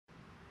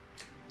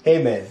Hey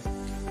men,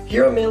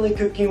 here on Manly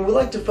Cooking, we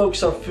like to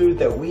focus on food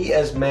that we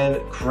as men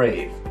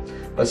crave.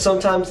 But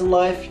sometimes in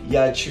life, you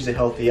gotta choose a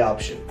healthy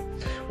option.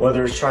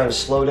 Whether it's trying to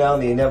slow down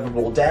the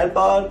inevitable dad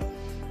bod,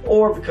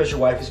 or because your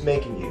wife is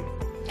making you.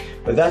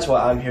 But that's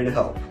why I'm here to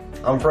help.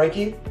 I'm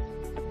Franky,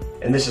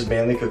 and this is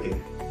Manly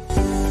Cooking.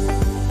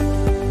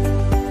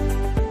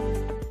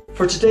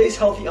 For today's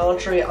healthy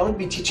entree, I'm going to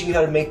be teaching you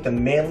how to make the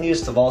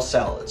manliest of all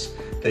salads,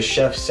 the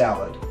chef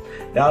salad.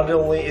 Not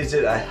only is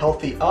it a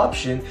healthy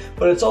option,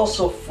 but it's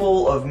also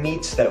full of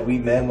meats that we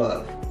men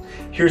love.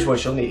 Here's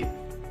what you'll need.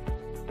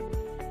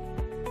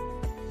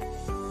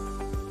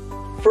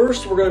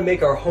 First, we're going to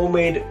make our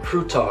homemade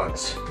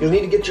croutons. You'll need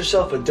to get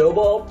yourself a dough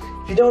ball.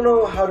 If you don't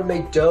know how to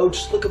make dough,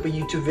 just look up a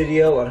YouTube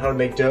video on how to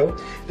make dough.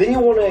 Then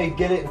you'll want to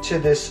get it into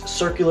this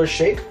circular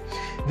shape.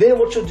 Then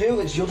what you'll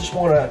do is you'll just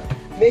want to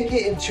make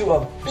it into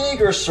a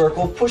bigger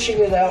circle, pushing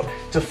it out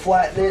to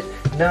flatten it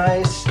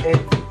nice and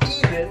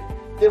even.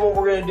 Then what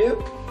we're going to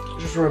do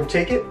is we're going to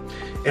take it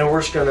and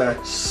we're just going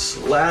to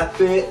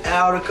slap it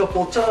out a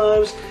couple of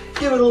times,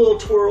 give it a little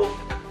twirl,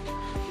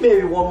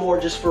 maybe one more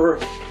just for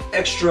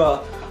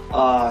extra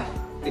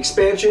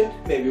expansion,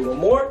 maybe one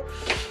more.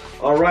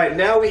 All right,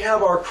 now we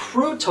have our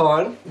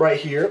crouton right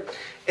here,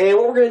 and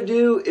what we're going to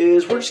do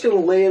is we're just going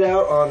to lay it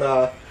out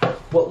on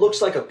what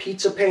looks like a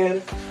pizza pan.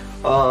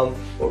 But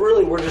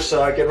really we're just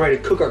getting ready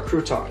to cook our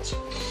croutons.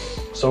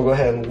 So we'll go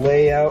ahead and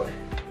lay out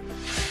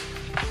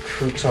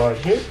crouton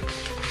here.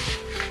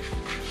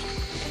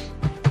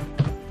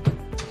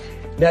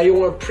 Now you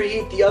want to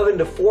preheat the oven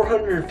to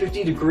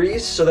 450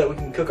 degrees so that we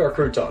can cook our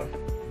crouton.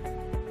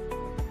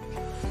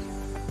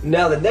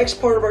 Now the next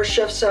part of our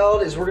chef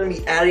salad is we're going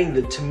to be adding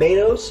the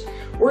tomatoes.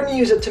 We're going to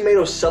use a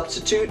tomato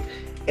substitute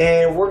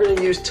and we're going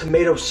to use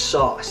tomato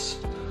sauce.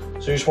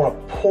 So you just want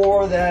to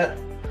pour that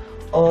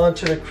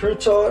onto the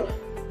crouton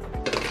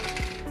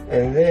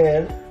and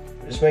then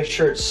just make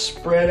sure it's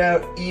spread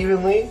out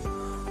evenly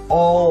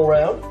all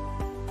around.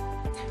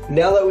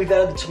 Now that we've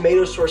added the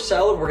tomatoes to our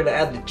salad, we're going to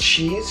add the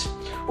cheese.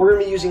 We're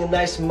going to be using a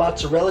nice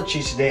mozzarella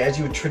cheese today, as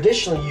you would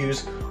traditionally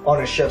use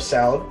on a chef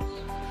salad.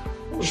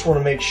 We just want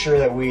to make sure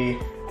that we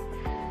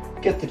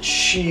get the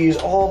cheese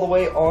all the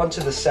way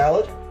onto the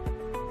salad.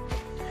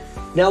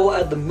 Now we'll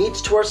add the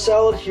meats to our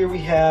salad. Here we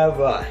have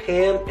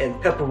ham and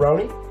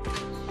pepperoni.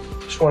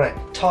 Just want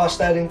to toss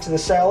that into the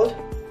salad.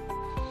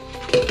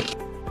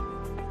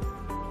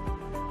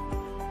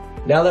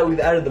 Now that we've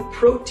added the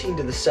protein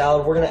to the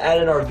salad, we're going to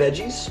add in our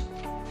veggies.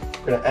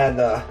 We're going to add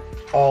the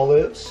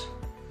olives.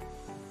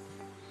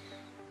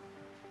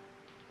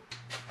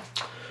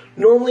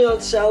 Normally on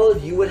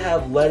salad, you would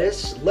have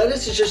lettuce.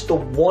 Lettuce is just the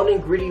one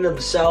ingredient of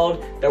the salad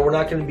that we're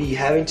not going to be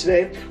having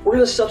today. We're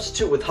going to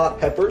substitute with hot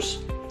peppers.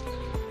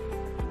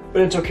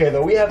 But it's okay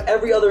though. We have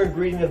every other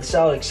ingredient of the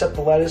salad except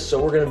the lettuce,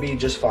 so we're going to be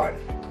just fine.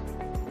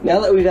 Now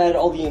that we've added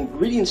all the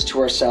ingredients to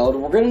our salad,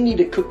 we're going to need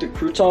to cook the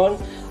crouton.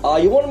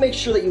 You want to make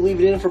sure that you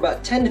leave it in for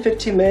about 10 to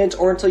 15 minutes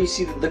or until you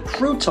see that the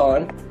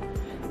crouton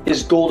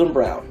is golden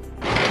brown.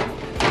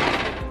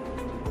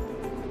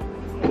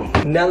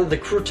 Now that the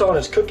crouton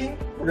is cooking,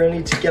 we're going to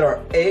need to get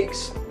our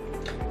eggs.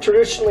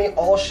 Traditionally,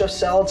 all chef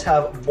salads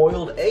have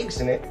boiled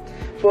eggs in it,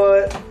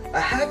 but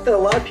a hack that a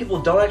lot of people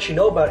don't actually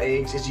know about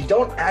eggs is you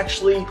don't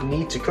actually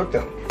need to cook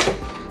them.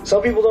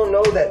 Some people don't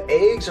know that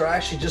eggs are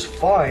actually just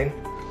fine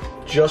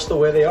just the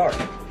way they are.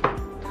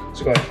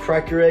 So go ahead and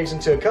crack your eggs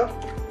into a cup.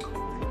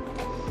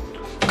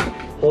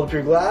 Hold up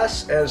your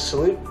glass and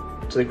salute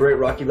to the great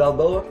Rocky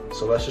Balboa,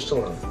 Sylvester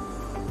Stallone.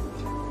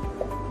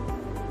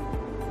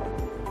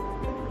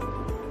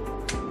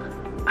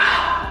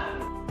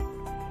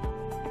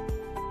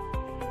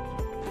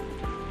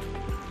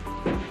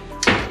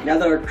 Now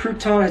that our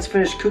crouton has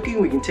finished cooking,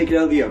 we can take it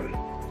out of the oven.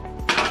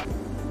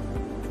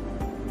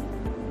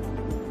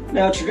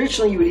 Now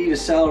traditionally you would eat a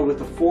salad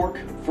with a fork.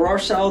 For our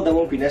salad that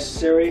won't be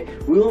necessary.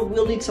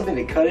 We'll need something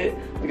to cut it.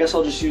 I guess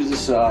I'll just use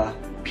this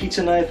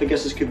pizza knife. I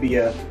guess this could be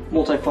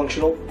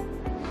multifunctional.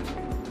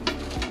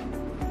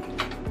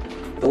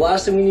 The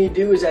last thing we need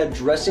to do is add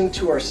dressing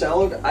to our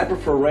salad. I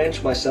prefer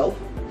ranch myself.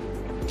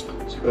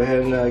 So go ahead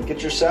and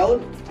get your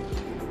salad,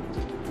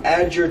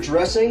 add your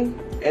dressing,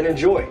 and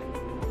enjoy.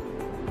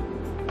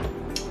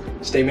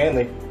 Stay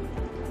manly.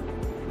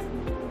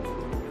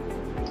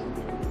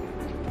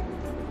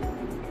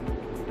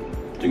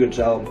 It's a good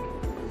salad.